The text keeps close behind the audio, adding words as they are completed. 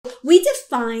we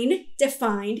defined,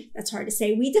 that's hard to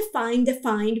say, we defined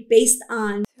based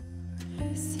on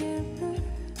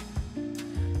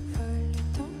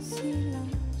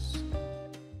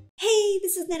Hey,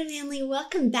 this is Netta Manley.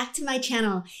 Welcome back to my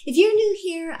channel. If you're new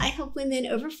here, I help women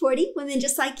over 40, women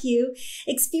just like you,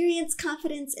 experience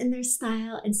confidence in their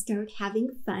style and start having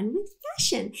fun with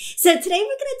fashion. So today we're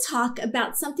going to talk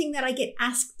about something that I get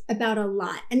asked about a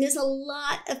lot. And there's a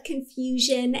lot of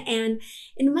confusion and,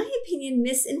 in my opinion,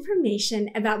 misinformation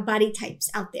about body types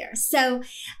out there. So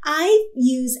I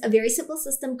use a very simple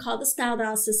system called the Style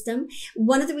Dial system.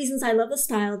 One of the reasons I love the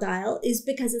Style Dial is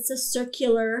because it's a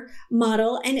circular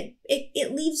model and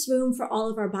it leaves room for all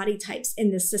of our body types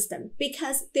in this system,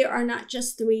 because there are not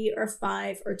just 3 or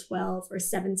 5 or 12 or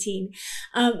 17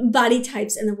 body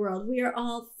types in the world. We are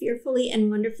all fearfully and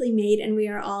wonderfully made, and we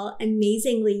are all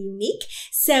amazingly unique.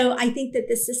 So I think that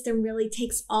this system really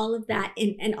takes all of that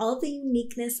and all of the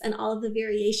uniqueness and all of the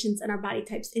variations in our body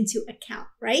types into account,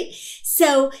 right?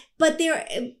 So, but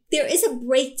there is a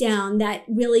breakdown that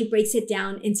really breaks it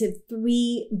down into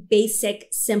 3 basic,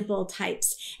 simple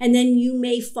types. And then you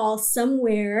may fall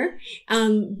somewhere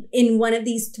in one of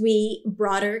these 3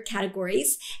 broader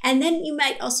categories. And then you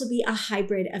might also be a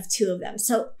hybrid of 2 of them.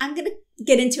 So I'm going to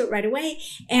get into it right away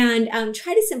and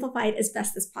try to simplify it as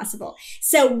best as possible.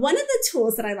 So one of the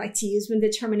tools that I like to use when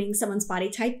determining someone's body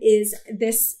type is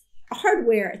this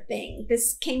hardware thing.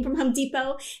 This came from Home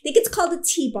Depot. I think it's called a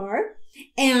T-bar.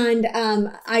 And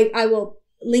I will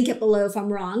link it below if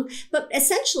I'm wrong. But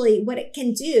essentially what it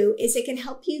can do is it can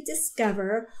help you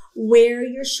discover where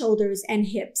your shoulders and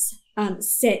hips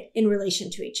sit in relation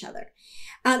to each other.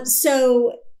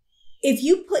 So if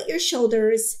you put your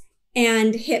shoulders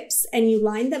and hips and you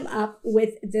line them up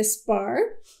with this bar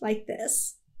like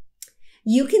this,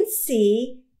 you can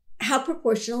see how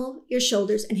proportional your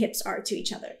shoulders and hips are to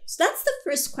each other. So that's the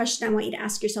first question I want you to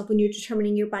ask yourself when you're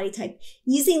determining your body type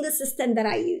using the system that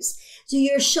I use. Do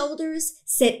your shoulders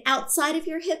sit outside of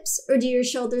your hips, or do your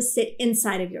shoulders sit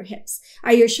inside of your hips?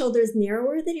 Are your shoulders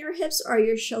narrower than your hips, or are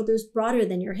your shoulders broader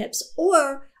than your hips?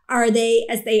 Or are they,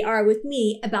 as they are with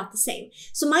me, about the same?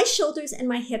 So my shoulders and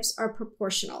my hips are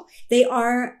proportional. They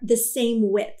are the same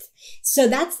width. So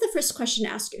that's the first question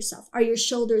to ask yourself. Are your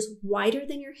shoulders wider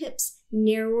than your hips,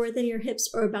 narrower than your hips,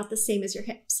 or about the same as your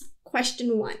hips?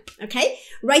 Question 1, okay?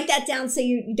 Write that down so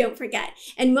you don't forget.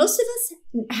 And most of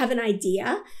us have an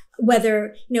idea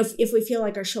whether, if we feel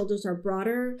like our shoulders are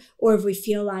broader or if we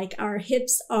feel like our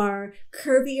hips are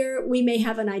curvier, we may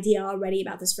have an idea already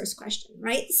about this first question,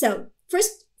 right? So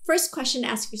First question to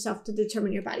ask yourself to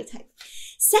determine your body type.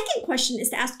 Second question is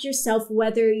to ask yourself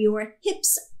whether your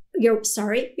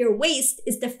waist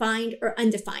is defined or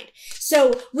undefined.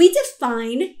 So we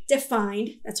defined,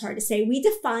 that's hard to say, we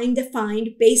defined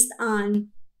based on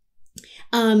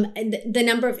the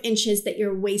number of inches that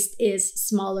your waist is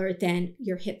smaller than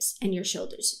your hips and your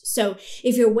shoulders. So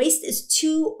if your waist is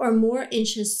 2 or more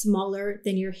inches smaller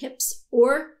than your hips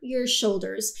or your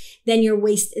shoulders, then your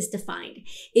waist is defined.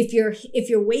 If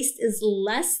your waist is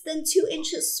less than 2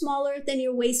 inches smaller than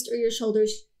your waist or your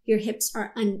shoulders, your hips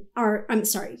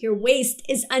your waist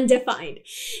is undefined.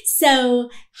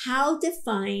 So how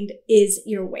defined is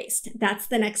your waist? That's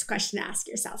the next question to ask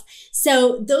yourself.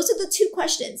 So those are the 2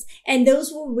 questions, and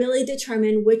those will really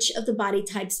determine which of the body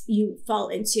types you fall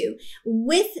into,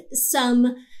 with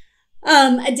some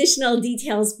additional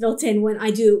details built in when I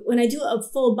do a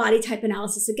full body type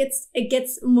analysis. It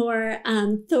gets more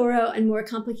thorough and more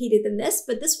complicated than this,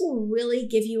 but this will really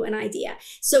give you an idea.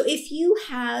 So if you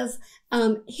have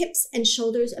hips and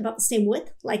shoulders about the same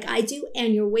width like I do,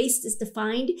 and your waist is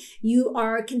defined, you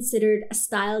are considered a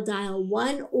Style Dial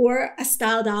 1 or a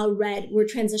Style Dial Red. We're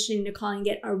transitioning to calling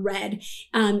it a Red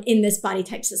in this body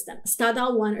type system. Style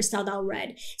Dial 1 or Style Dial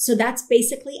Red. So that's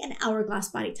basically an hourglass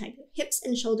body type. Hips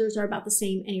and shoulders are about the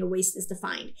same and your waist is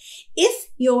defined. If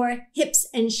your hips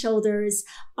and shoulders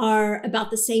are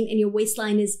about the same and your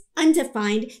waistline is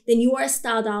undefined, then you are a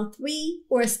Style Dial 3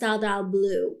 or a Style Dial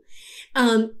Blue.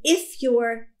 If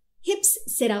your hips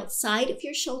sit outside of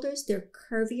your shoulders, they're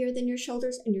curvier than your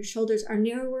shoulders, and your shoulders are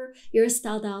narrower, you're a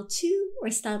Style Dial 2 or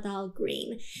a Style Dial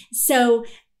Green. So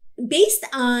based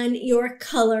on your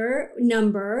color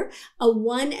number, a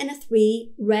 1 and a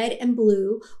 3, red and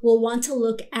blue, will want to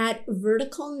look at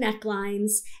vertical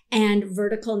necklines and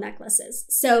vertical necklaces.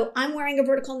 So I'm wearing a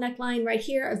vertical neckline right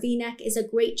here. A V-neck is a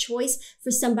great choice for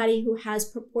somebody who has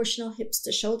proportional hips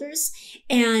to shoulders,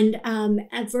 and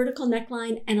a vertical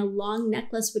neckline and a long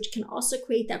necklace, which can also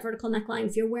create that vertical neckline.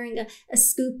 If you're wearing a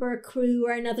scoop or a crew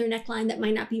or another neckline that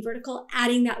might not be vertical,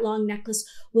 adding that long necklace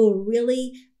will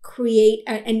really create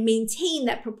and maintain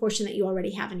that proportion that you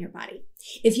already have in your body.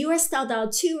 If you are style dial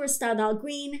 2 or style dial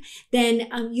green, then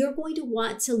you're going to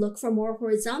want to look for more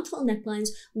horizontal necklines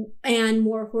and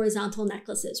more horizontal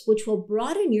necklaces, which will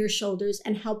broaden your shoulders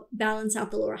and help balance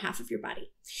out the lower half of your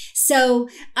body. So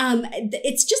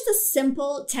it's just a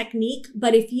simple technique,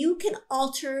 but if you can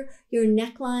alter your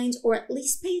necklines, or at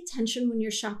least pay attention when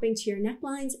you're shopping to your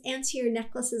necklines and to your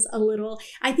necklaces a little,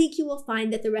 I think you will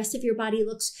find that the rest of your body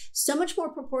looks so much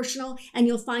more proportional, and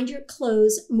you'll find your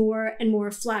clothes more and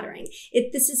more flattering.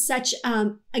 This is such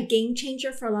a game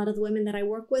changer for a lot of the women that I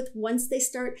work with. Once they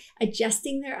start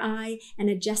adjusting their eye and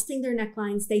adjusting their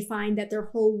necklines, they find that their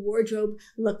whole wardrobe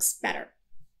looks better.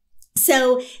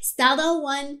 So style dial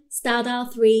 1, style dial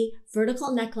 3,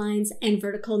 vertical necklines and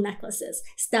vertical necklaces.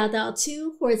 Style dial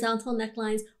 2, horizontal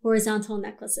necklines, horizontal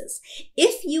necklaces.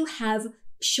 If you have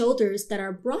shoulders that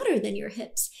are broader than your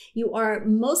hips, you are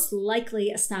most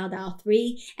likely a style dial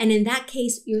 3. And in that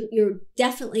case, you're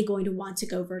definitely going to want to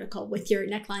go vertical with your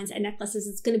necklines and necklaces.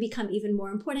 It's going to become even more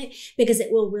important because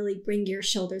it will really bring your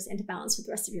shoulders into balance with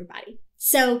the rest of your body.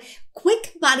 So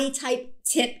quick body type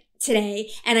tip today,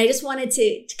 and I just wanted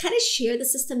to kind of share the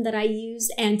system that I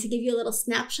use and to give you a little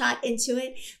snapshot into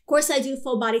it. Of course, I do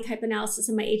full body type analysis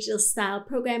in my Ageless Style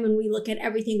program, and we look at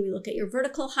everything. We look at your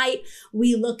vertical height,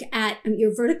 we look at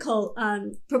your vertical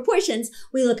proportions,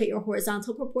 we look at your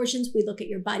horizontal proportions, we look at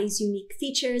your body's unique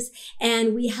features,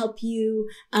 and we help you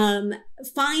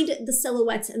find the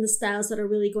silhouettes and the styles that are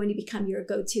really going to become your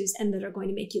go-tos and that are going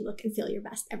to make you look and feel your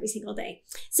best every single day.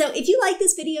 So if you like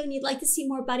this video and you'd like to see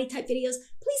more body type videos,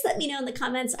 please let me know in the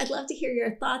comments. I'd love to hear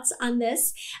your thoughts on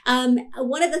this.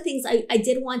 One of the things I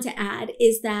did want to add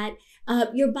is that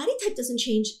your body type doesn't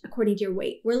change according to your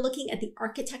weight. We're looking at the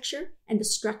architecture and the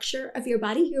structure of your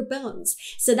body, your bones.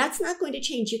 So that's not going to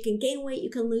change. You can gain weight, you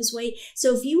can lose weight.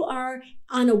 So if you are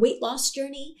on a weight loss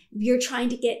journey, you're trying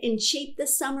to get in shape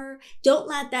this summer, don't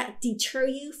let that deter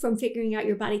you from figuring out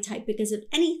your body type, because if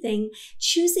anything,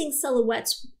 choosing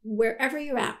silhouettes wherever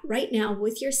you're at right now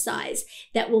with your size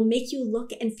that will make you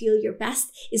look and feel your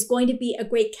best is going to be a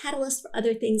great catalyst for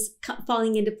other things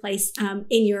falling into place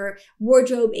in your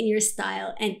wardrobe, in your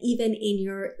style, and even in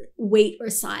your weight or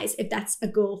size, if that's a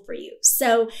goal for you.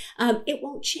 So it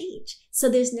won't change. So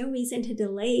there's no reason to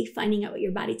delay finding out what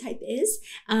your body type is.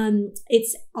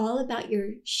 It's all about your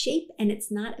shape and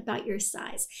it's not about your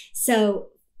size. So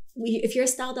if you're a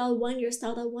style dial 1, you're a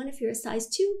style dial 1. If you're a size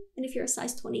 2, and if you're a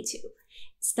size 22.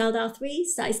 Style dial 3,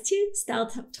 size 2,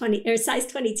 style 20 or size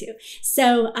 22.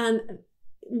 So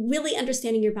really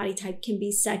understanding your body type can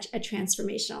be such a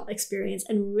transformational experience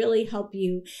and really help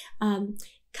you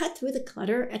cut through the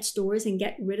clutter at stores and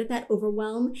get rid of that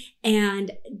overwhelm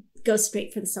and go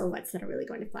straight for the silhouettes that are really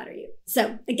going to flatter you.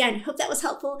 So again, hope that was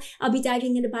helpful. I'll be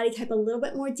diving into body type a little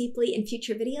bit more deeply in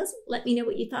future videos. Let me know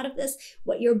what you thought of this,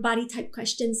 what your body type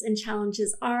questions and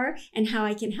challenges are, and how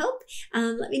I can help.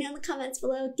 Let me know in the comments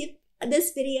below. Give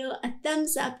this video a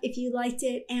thumbs up if you liked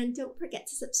it, and don't forget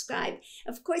to subscribe.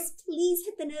 Of course, please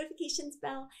hit the notifications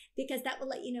bell because that will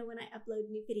let you know when I upload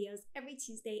new videos every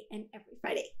Tuesday and every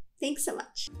Friday. Thanks so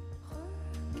much.